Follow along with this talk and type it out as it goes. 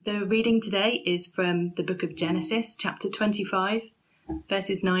The reading today is from the book of Genesis, chapter 25,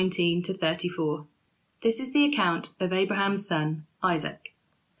 verses 19 to 34. This is the account of Abraham's son, Isaac.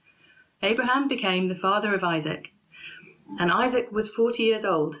 Abraham became the father of Isaac, and Isaac was 40 years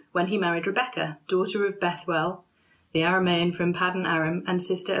old when he married Rebekah, daughter of Bethuel, the Aramean from Paddan Aram and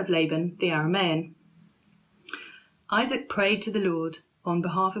sister of Laban, the Aramean. Isaac prayed to the Lord on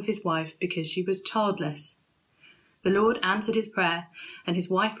behalf of his wife because she was childless. The Lord answered his prayer, and his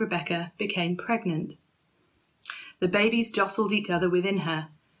wife Rebekah became pregnant. The babies jostled each other within her,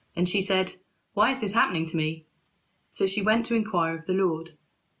 and she said, "Why is this happening to me?" So she went to inquire of the Lord.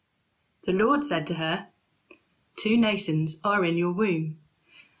 The Lord said to her, "Two nations are in your womb,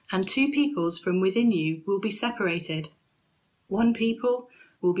 and two peoples from within you will be separated. One people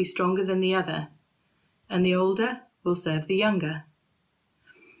will be stronger than the other, and the older will serve the younger."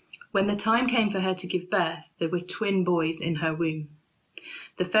 When the time came for her to give birth, there were twin boys in her womb.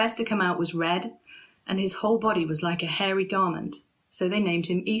 The first to come out was red, and his whole body was like a hairy garment, so they named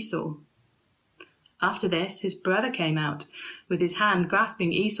him Esau. After this, his brother came out, with his hand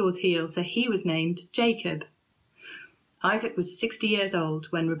grasping Esau's heel, so he was named Jacob. Isaac was 60 years old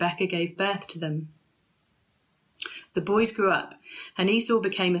when Rebekah gave birth to them. The boys grew up, and Esau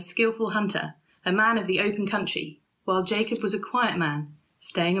became a skillful hunter, a man of the open country, while Jacob was a quiet man,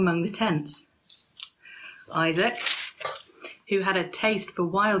 staying among the tents. Isaac, who had a taste for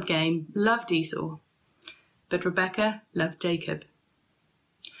wild game, loved Esau, but Rebekah loved Jacob.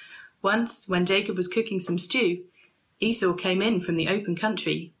 Once, when Jacob was cooking some stew, Esau came in from the open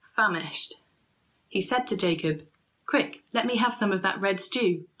country, famished. He said to Jacob, "Quick, let me have some of that red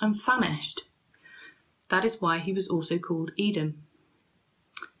stew. I'm famished." That is why he was also called Edom.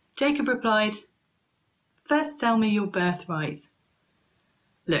 Jacob replied, "First sell me your birthright."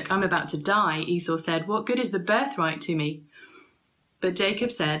 "Look, I'm about to die," Esau said. "What good is the birthright to me?" But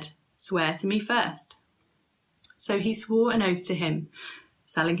Jacob said, "Swear to me first." So he swore an oath to him,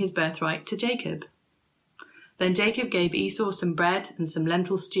 selling his birthright to Jacob. Then Jacob gave Esau some bread and some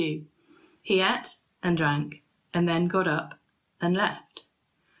lentil stew. He ate and drank, and then got up and left.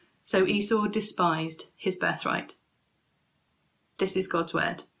 So Esau despised his birthright. This is God's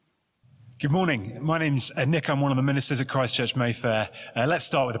word. Good morning. My name's Nick. I'm one of the ministers at Christ Church Mayfair. Let's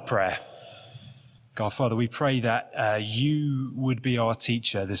start with a prayer. God, Father, we pray that you would be our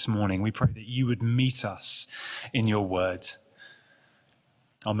teacher this morning. We pray that you would meet us in your word.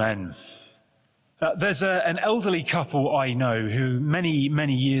 Amen. There's an elderly couple I know who many,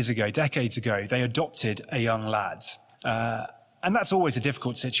 many years ago, decades ago, they adopted a young lad. And that's always a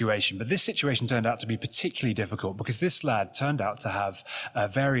difficult situation, but this situation turned out to be particularly difficult because this lad turned out to have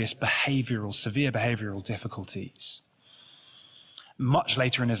various severe behavioural difficulties. Much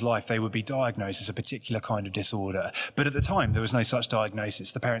later in his life, they would be diagnosed as a particular kind of disorder, but at the time, there was no such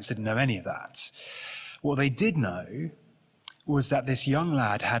diagnosis. The parents didn't know any of that. What they did know was that this young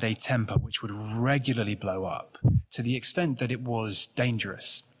lad had a temper which would regularly blow up to the extent that it was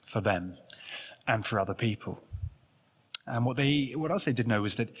dangerous for them and for other people. And what else they did know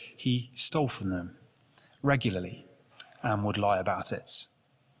was that he stole from them regularly and would lie about it.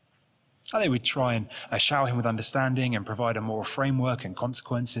 And they would try and shower him with understanding and provide a moral framework and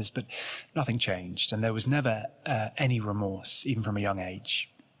consequences, but nothing changed. And there was never any remorse, even from a young age.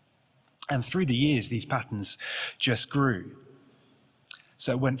 And through the years, these patterns just grew.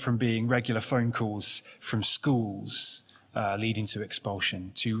 So it went from being regular phone calls from schools leading to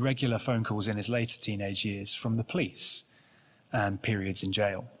expulsion to regular phone calls in his later teenage years from the police and periods in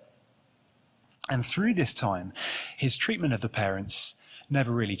jail. And through this time, his treatment of the parents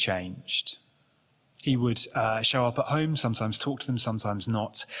never really changed. He would show up at home, sometimes talk to them, sometimes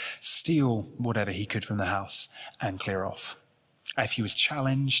not, steal whatever he could from the house and clear off. If he was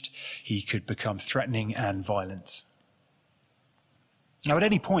challenged, he could become threatening and violent. Now, at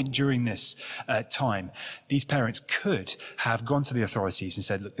any point during this time, these parents could have gone to the authorities and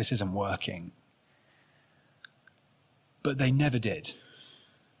said, "Look, this isn't working." But they never did.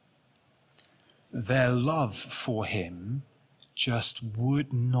 Their love for him just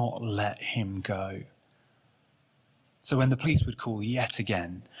would not let him go. So when the police would call yet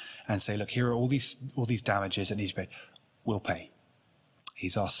again and say, "Look, here are all these damages that needs to be paid," "We'll pay.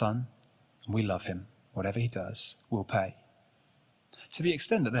 He's our son, and we love him. Whatever he does, we'll pay." To the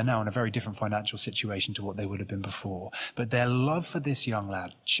extent that they're now in a very different financial situation to what they would have been before. But their love for this young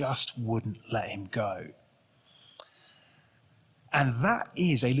lad just wouldn't let him go. And that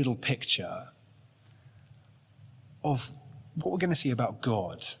is a little picture of what we're going to see about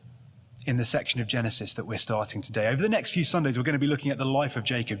God in the section of Genesis that we're starting today. Over the next few Sundays, we're going to be looking at the life of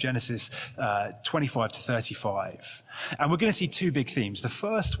Jacob, Genesis 25 to 35. And we're going to see two big themes. The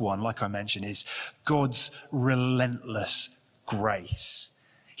first one, like I mentioned, is God's relentless grace.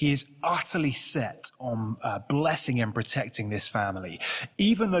 He is utterly set on blessing and protecting this family,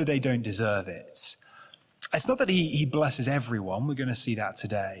 even though they don't deserve it. It's not that he blesses everyone, we're going to see that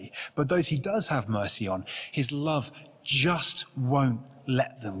today, but those he does have mercy on, his love just won't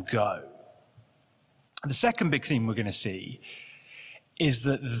let them go. The second big theme we're going to see is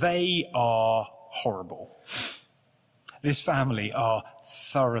that they are horrible. This family are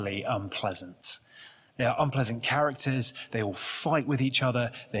thoroughly unpleasant. They are unpleasant characters. They all fight with each other.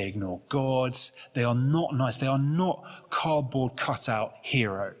 They ignore God. They are not nice. They are not cardboard cutout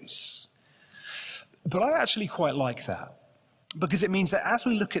heroes. But I actually quite like that, because it means that as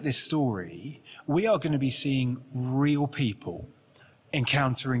we look at this story, we are going to be seeing real people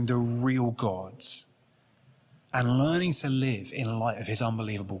encountering the real gods and learning to live in light of his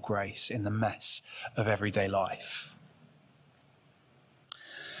unbelievable grace in the mess of everyday life.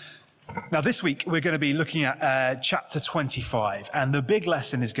 Now, this week, we're going to be looking at chapter 25, and the big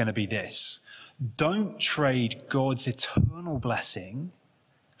lesson is going to be this. Don't trade God's eternal blessing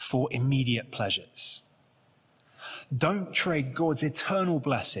for immediate pleasures. Don't trade God's eternal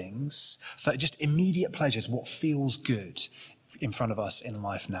blessings for just immediate pleasures, what feels good in front of us in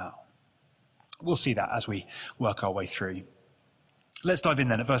life now. We'll see that as we work our way through. Let's dive in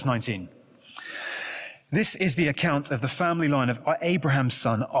then at verse 19. This is the account of the family line of Abraham's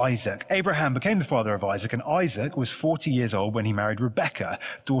son Isaac. Abraham became the father of Isaac, and Isaac was 40 years old when he married Rebekah,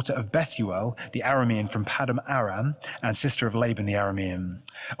 daughter of Bethuel, the Aramean from Paddan Aram, and sister of Laban the Aramean.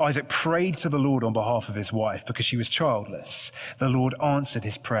 Isaac prayed to the Lord on behalf of his wife because she was childless. The Lord answered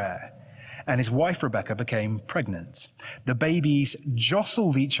his prayer, and his wife Rebekah became pregnant. The babies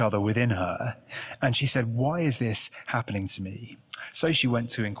jostled each other within her, and she said, "Why is this happening to me?" So she went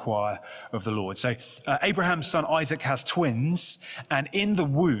to inquire of the Lord. So Abraham's son Isaac has twins, and in the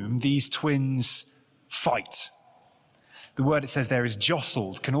womb, these twins fight. The word it says there is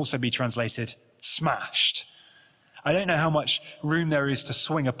jostled, can also be translated smashed. I don't know how much room there is to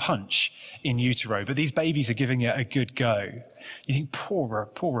swing a punch in utero, but these babies are giving it a good go. You think, poor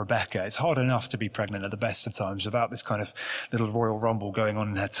Rebecca, it's hard enough to be pregnant at the best of times without this kind of little Royal Rumble going on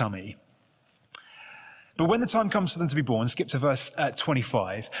in her tummy. But when the time comes for them to be born, skip to verse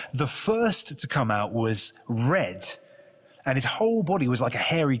 25, the first to come out was red, and his whole body was like a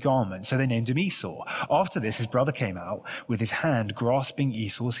hairy garment, so they named him Esau. After this, his brother came out with his hand grasping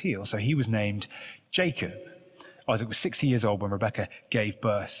Esau's heel, so he was named Jacob. Isaac was 60 years old when Rebekah gave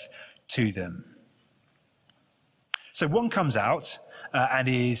birth to them. So one comes out and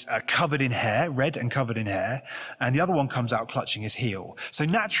is covered in hair, red and covered in hair, and the other one comes out clutching his heel. So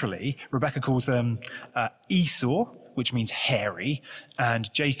naturally, Rebekah calls them Esau, which means hairy,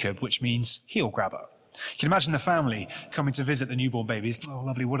 and Jacob, which means heel grabber. You can imagine the family coming to visit the newborn babies. Oh,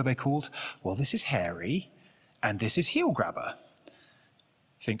 lovely, what are they called? Well, this is hairy, and this is heel grabber.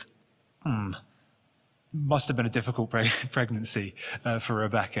 Think, must have been a difficult pregnancy for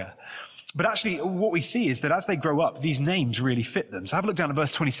Rebekah. But actually, what we see is that as they grow up, these names really fit them. So have a look down at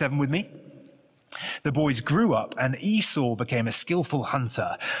verse 27 with me. The boys grew up, and Esau became a skillful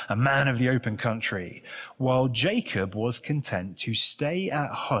hunter, a man of the open country, while Jacob was content to stay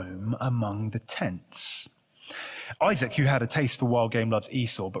at home among the tents. Isaac, who had a taste for wild game, loved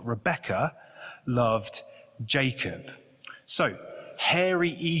Esau, but Rebekah loved Jacob. So, hairy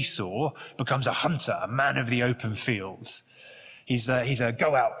Esau becomes a hunter, a man of the open fields. He's a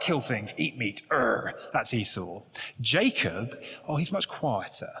go out, kill things, eat meat. That's Esau. Jacob, he's much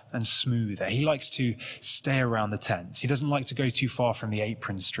quieter and smoother. He likes to stay around the tents. He doesn't like to go too far from the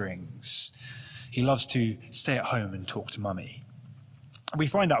apron strings. He loves to stay at home and talk to mummy. We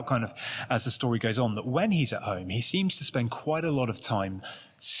find out kind of as the story goes on that when he's at home, he seems to spend quite a lot of time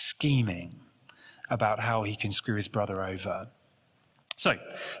scheming about how he can screw his brother over. So,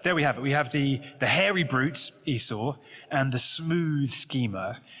 there we have it. We have the hairy brute, Esau, and the smooth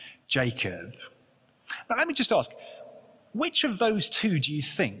schemer, Jacob. Now, let me just ask, which of those two do you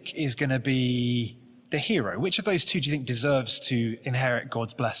think is going to be the hero? Which of those two do you think deserves to inherit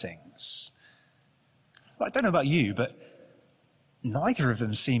God's blessings? Well, I don't know about you, but neither of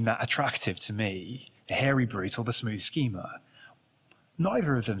them seem that attractive to me, the hairy brute or the smooth schemer.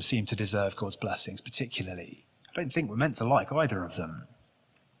 Neither of them seem to deserve God's blessings particularly. I don't think we're meant to like either of them.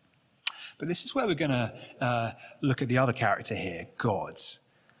 But this is where we're going to look at the other character here, God.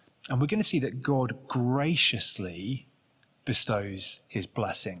 And we're going to see that God graciously bestows his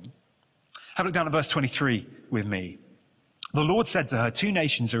blessing. Have a look down at verse 23 with me. The Lord said to her, 2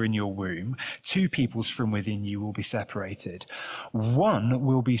 nations are in your womb, 2 peoples from within you will be separated. One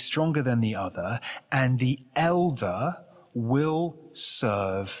will be stronger than the other, and the elder will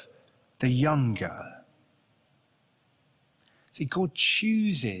serve the younger. See, God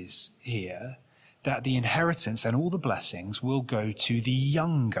chooses here that the inheritance and all the blessings will go to the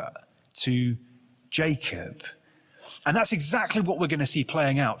younger, to Jacob. And that's exactly what we're going to see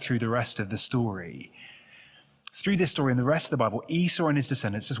playing out through the rest of the story. Through this story and the rest of the Bible, Esau and his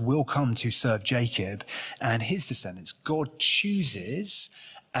descendants will come to serve Jacob and his descendants. God chooses,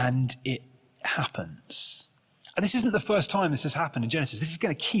 and it happens. And this isn't the first time this has happened in Genesis. This is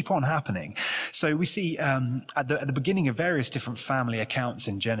going to keep on happening. So we see at the beginning of various different family accounts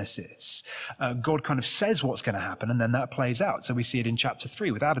in Genesis, God kind of says what's going to happen, and then that plays out. So we see it in chapter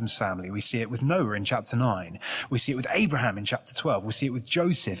 3 with Adam's family. We see it with Noah in chapter 9. We see it with Abraham in chapter 12. We see it with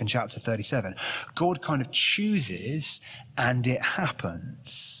Joseph in chapter 37. God kind of chooses, and it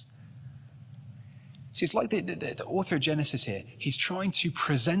happens. See, it's like the author of Genesis here. He's trying to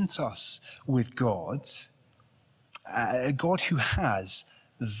present us with God, a God who has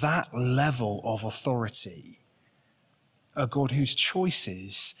that level of authority, a God whose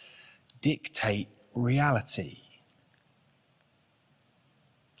choices dictate reality.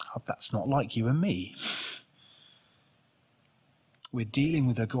 That's not like you and me. We're dealing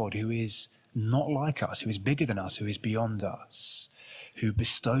with a God who is not like us, who is bigger than us, who is beyond us, who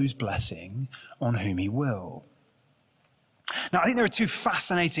bestows blessing on whom he will. Now, I think there are 2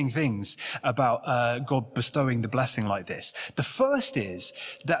 fascinating things about God bestowing the blessing like this. The first is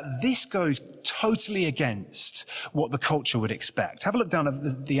that this goes totally against what the culture would expect. Have a look down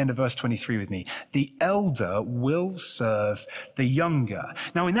at the end of verse 23 with me. The elder will serve the younger.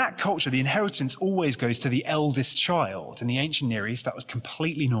 Now, in that culture, the inheritance always goes to the eldest child. In the ancient Near East, that was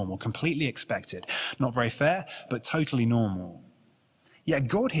completely normal, completely expected. Not very fair, but totally normal. Yet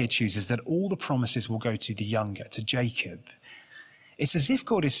God here chooses that all the promises will go to the younger, to Jacob. It's as if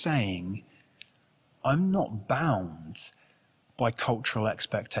God is saying, I'm not bound by cultural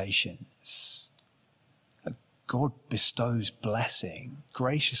expectations. God bestows blessing,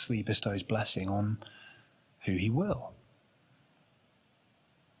 graciously bestows blessing on who he will.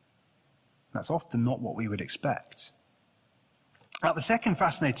 That's often not what we would expect. Now, the second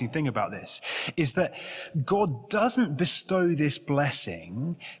fascinating thing about this is that God doesn't bestow this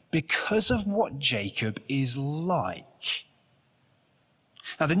blessing because of what Jacob is like.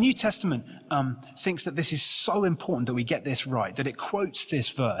 Now, the New Testament thinks that this is so important that we get this right, that it quotes this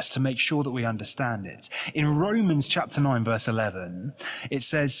verse to make sure that we understand it. In Romans chapter 9, verse 11, it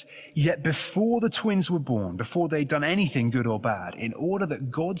says, "Yet before the twins were born, before they'd done anything good or bad, in order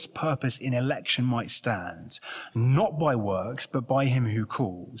that God's purpose in election might stand, not by works, but by him who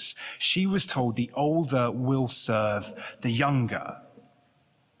calls, she was told the older will serve the younger."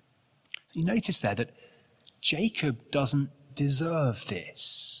 You notice there that Jacob doesn't deserve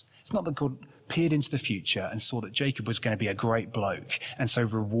this. It's not that God peered into the future and saw that Jacob was going to be a great bloke and so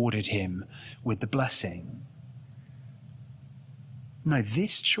rewarded him with the blessing. No,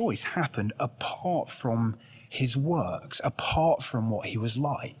 this choice happened apart from his works, apart from what he was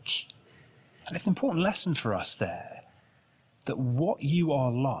like. And it's an important lesson for us there, that what you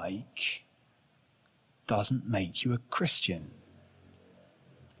are like doesn't make you a Christian.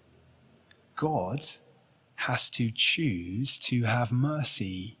 God has to choose to have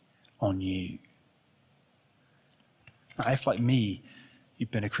mercy on you. Now, if, like me,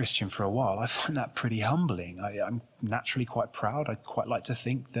 you've been a Christian for a while, I find that pretty humbling. I'm naturally quite proud. I'd quite like to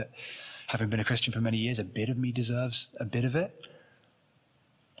think that, having been a Christian for many years, a bit of me deserves a bit of it.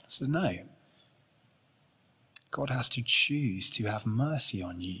 So no. God has to choose to have mercy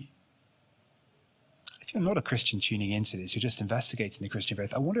on you. If you're not a Christian tuning into this, you're just investigating the Christian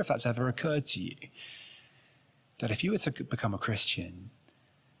faith, I wonder if that's ever occurred to you. That if you were to become a Christian,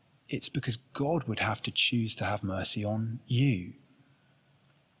 it's because God would have to choose to have mercy on you.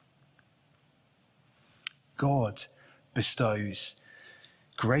 God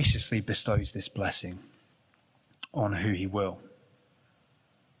graciously bestows this blessing on who he will.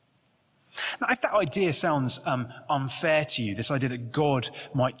 Now, if that idea sounds unfair to you, this idea that God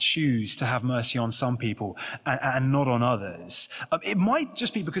might choose to have mercy on some people and not on others, it might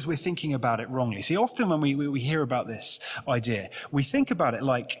just be because we're thinking about it wrongly. See, often when we hear about this idea, we think about it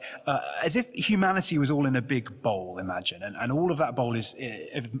like as if humanity was all in a big bowl, imagine, and all of that bowl of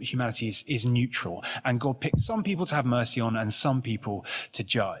humanity is neutral, and God picked some people to have mercy on and some people to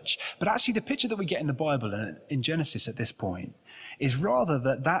judge. But actually, the picture that we get in the Bible and in Genesis at this point is rather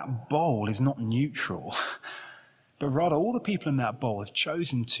that bowl is not neutral, but rather all the people in that bowl have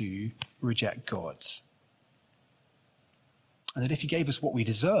chosen to reject God. and that if he gave us what we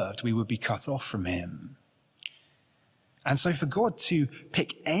deserved, we would be cut off from him. And so for God to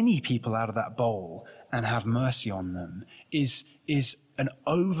pick any people out of that bowl and have mercy on them is an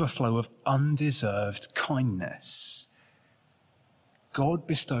overflow of undeserved kindness. God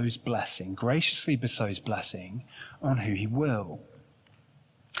bestows blessing, graciously bestows blessing on who he will.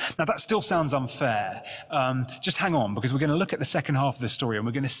 Now that still sounds unfair. Just hang on, because we're going to look at the second half of the story and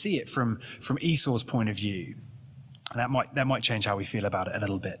we're going to see it from Esau's point of view. And that might change how we feel about it a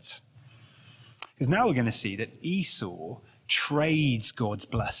little bit. Because now we're going to see that Esau trades God's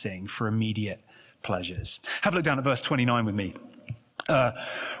blessing for immediate pleasures. Have a look down at verse 29 with me.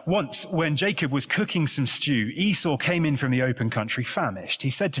 Once, when Jacob was cooking some stew, Esau came in from the open country famished. He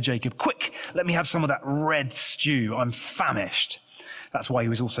said to Jacob, "Quick, let me have some of that red stew. I'm famished." That's why he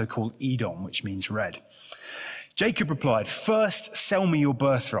was also called Edom, which means red. Jacob replied, "First, sell me your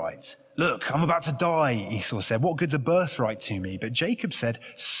birthright." "Look, I'm about to die," Esau said. "What good's a birthright to me?" But Jacob said,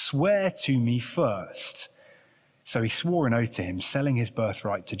 "Swear to me first." So he swore an oath to him, selling his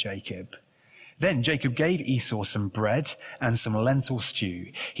birthright to Jacob. Then Jacob gave Esau some bread and some lentil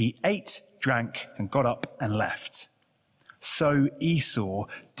stew. He ate, drank, and got up and left. So Esau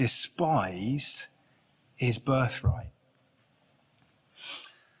despised his birthright.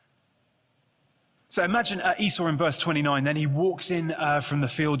 So imagine Esau in verse 29, then he walks in from the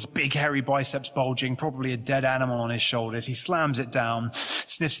fields, big hairy biceps bulging, probably a dead animal on his shoulders. He slams it down,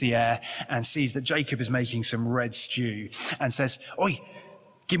 sniffs the air, and sees that Jacob is making some red stew and says, "Oi,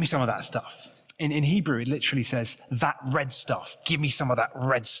 give me some of that stuff." In Hebrew, it literally says, "that red stuff, give me some of that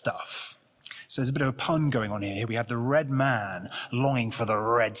red stuff." So there's a bit of a pun going on here. We have the red man longing for the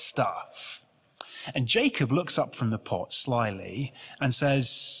red stuff. And Jacob looks up from the pot slyly and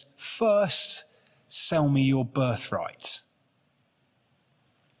says, "First, sell me your birthright."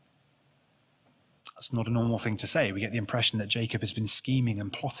 That's not a normal thing to say. We get the impression that Jacob has been scheming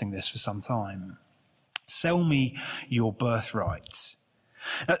and plotting this for some time. Sell me your birthright.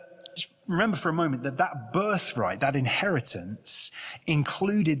 Now, just remember for a moment that birthright, that inheritance,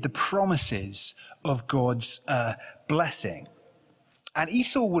 included the promises of God's blessing. And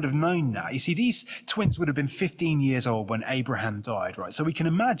Esau would have known that. You see, these twins would have been 15 years old when Abraham died, right? So we can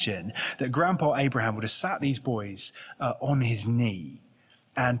imagine that Grandpa Abraham would have sat these boys on his knee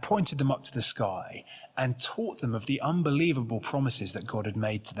and pointed them up to the sky and taught them of the unbelievable promises that God had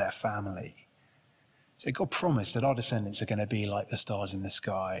made to their family. So God promised that our descendants are going to be like the stars in the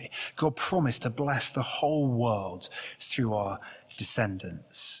sky. God promised to bless the whole world through our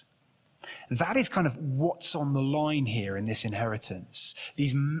descendants. That is kind of what's on the line here in this inheritance,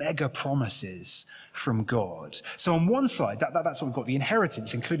 these mega promises from God. So on one side, that's what we've got, the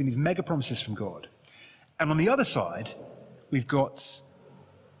inheritance, including these mega promises from God. And on the other side, we've got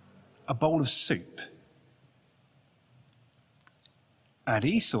a bowl of soup. And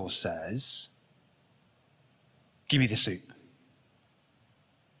Esau says, "Give me the soup."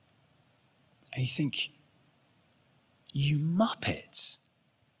 And you think, you muppet.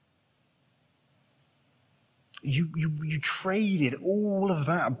 You traded all of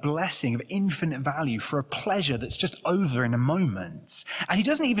that blessing of infinite value for a pleasure that's just over in a moment. And he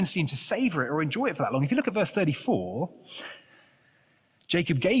doesn't even seem to savor it or enjoy it for that long. If you look at verse 34,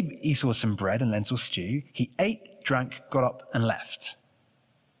 Jacob gave Esau some bread and lentil stew. He ate, drank, got up, and left.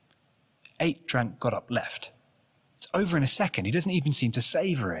 Ate, drank, got up, left. It's over in a second. He doesn't even seem to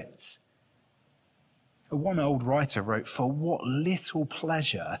savor it. One old writer wrote, "For what little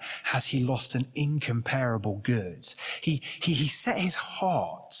pleasure has he lost an incomparable good?" He set his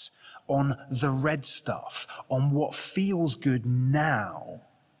heart on the red stuff, on what feels good now,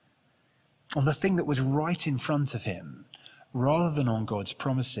 on the thing that was right in front of him, rather than on God's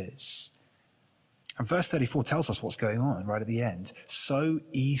promises. And verse 34 tells us what's going on right at the end. So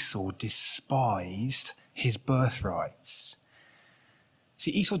Esau despised his birthrights.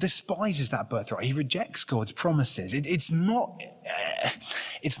 See, Esau despises that birthright. He rejects God's promises. It's not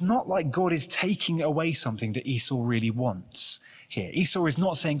like God is taking away something that Esau really wants here. Esau is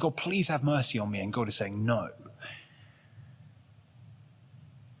not saying, "God, please have mercy on me," and God is saying, "No."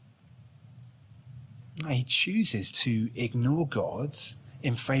 He chooses to ignore God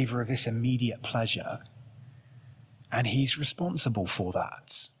in favor of this immediate pleasure, and he's responsible for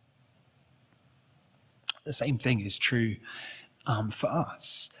that. The same thing is true for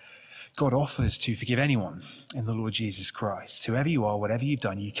us. God offers to forgive anyone in the Lord Jesus Christ. Whoever you are, whatever you've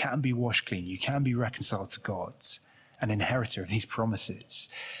done, you can be washed clean. You can be reconciled to God, an inheritor of these promises.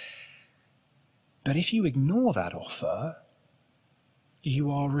 But if you ignore that offer,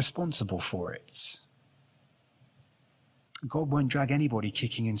 you are responsible for it. God won't drag anybody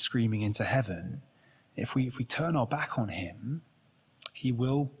kicking and screaming into heaven If we turn our back on him, he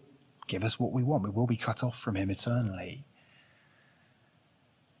will give us what we want. We will be cut off from him eternally.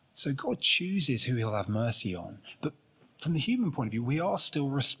 So God chooses who he'll have mercy on. But from the human point of view, we are still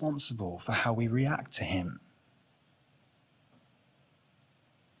responsible for how we react to him.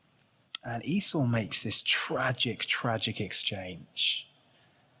 And Esau makes this tragic exchange.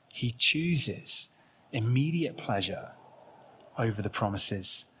 He chooses immediate pleasure over the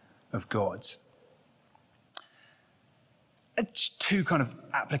promises of God. Two kind of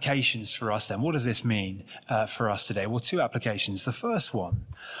applications for us then. What does this mean for us today? Well, two applications. The first one,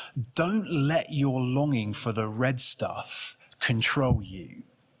 don't let your longing for the red stuff control you.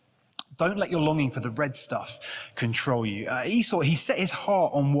 Don't let your longing for the red stuff control you. Esau, he set his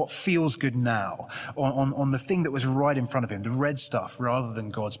heart on what feels good now, on the thing that was right in front of him, the red stuff, rather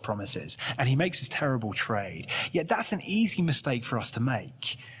than God's promises. And he makes this terrible trade. Yet that's an easy mistake for us to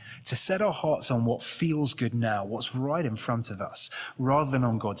make, to set our hearts on what feels good now, what's right in front of us, rather than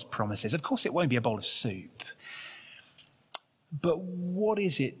on God's promises. Of course, it won't be a bowl of soup. But what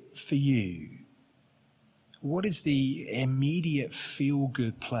is it for you? What is the immediate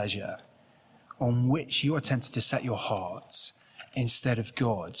feel-good pleasure on which you are tempted to set your hearts instead of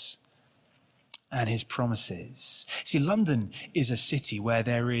God's and his promises? See, London is a city where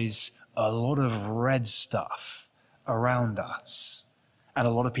there is a lot of red stuff around us and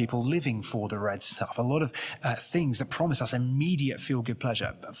a lot of people living for the red stuff, a lot of things that promise us immediate feel-good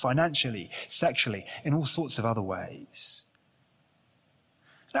pleasure, financially, sexually, in all sorts of other ways.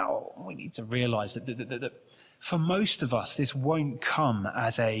 Now, we need to realize that for most of us, this won't come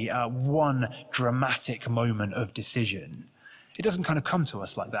as a one dramatic moment of decision. It doesn't kind of come to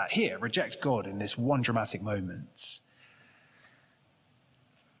us like that. Here, reject God in this one dramatic moment.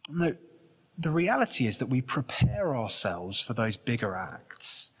 No, the reality is that we prepare ourselves for those bigger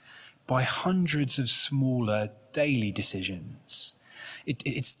acts by hundreds of smaller daily decisions.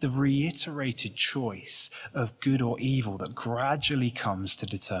 It's the reiterated choice of good or evil that gradually comes to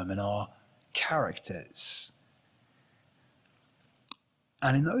determine our characters.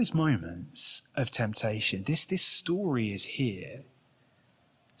 And in those moments of temptation, this story is here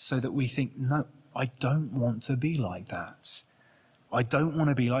so that we think, no, I don't want to be like that. I don't want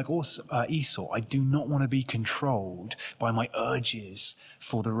to be like Esau. I do not want to be controlled by my urges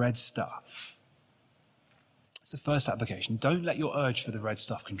for the red stuff. That's the first application. Don't let your urge for the red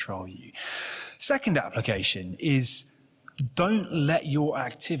stuff control you. Second application is don't let your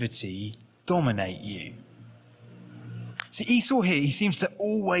activity dominate you. See, Esau here, he seems to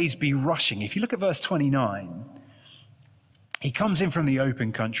always be rushing. If you look at verse 29, he comes in from the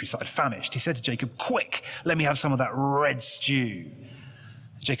open countryside, famished. He said to Jacob, quick, let me have some of that red stew.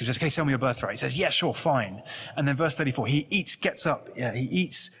 Jacob says, okay, sell me your birthright. He says, yeah, sure, fine. And then verse 34, he eats, gets up. Yeah, he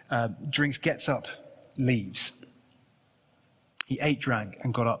eats, drinks, gets up, leaves. He ate, drank,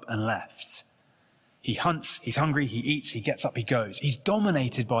 and got up and left. He hunts, he's hungry, he eats, he gets up, he goes. He's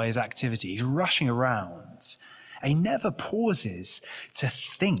dominated by his activity. He's rushing around. He never pauses to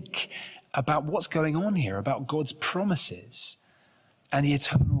think about what's going on here, about God's promises and the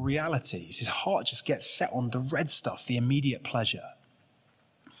eternal realities. His heart just gets set on the red stuff, the immediate pleasure.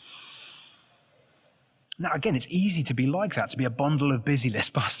 Now, again, it's easy to be like that, to be a bundle of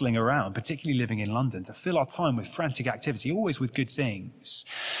busyness bustling around, particularly living in London, to fill our time with frantic activity, always with good things.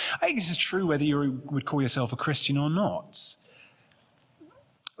 I think this is true whether you would call yourself a Christian or not.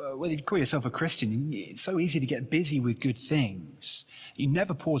 Whether you call yourself a Christian, it's so easy to get busy with good things. You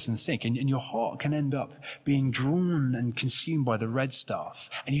never pause and think, and your heart can end up being drawn and consumed by the red stuff,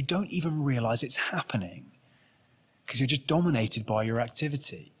 and you don't even realize it's happening because you're just dominated by your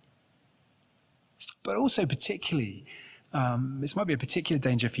activity. But also particularly, this might be a particular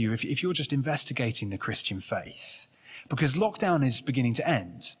danger for you if you're just investigating the Christian faith, because lockdown is beginning to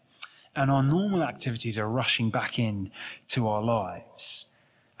end, and our normal activities are rushing back in to our lives.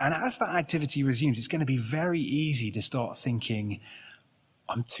 And as that activity resumes, it's going to be very easy to start thinking,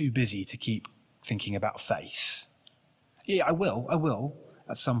 I'm too busy to keep thinking about faith. Yeah, I will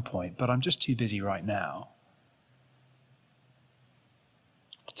at some point, but I'm just too busy right now.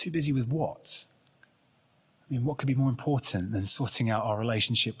 Too busy with what? I mean, what could be more important than sorting out our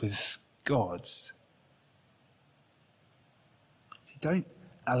relationship with God? So don't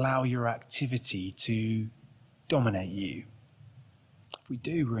allow your activity to dominate you. If we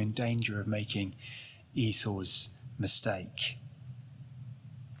do, we're in danger of making Esau's mistake.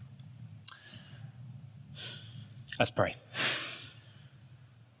 Let's pray.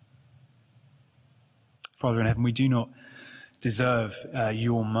 Father in heaven, we do not deserve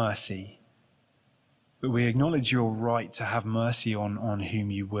your mercy, but we acknowledge your right to have mercy on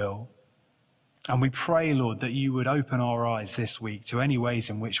whom you will. And we pray, Lord, that you would open our eyes this week to any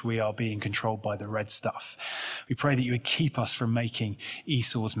ways in which we are being controlled by the red stuff. We pray that you would keep us from making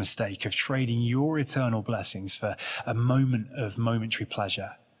Esau's mistake of trading your eternal blessings for a moment of momentary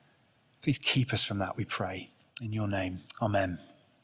pleasure. Please keep us from that, we pray. In your name, amen.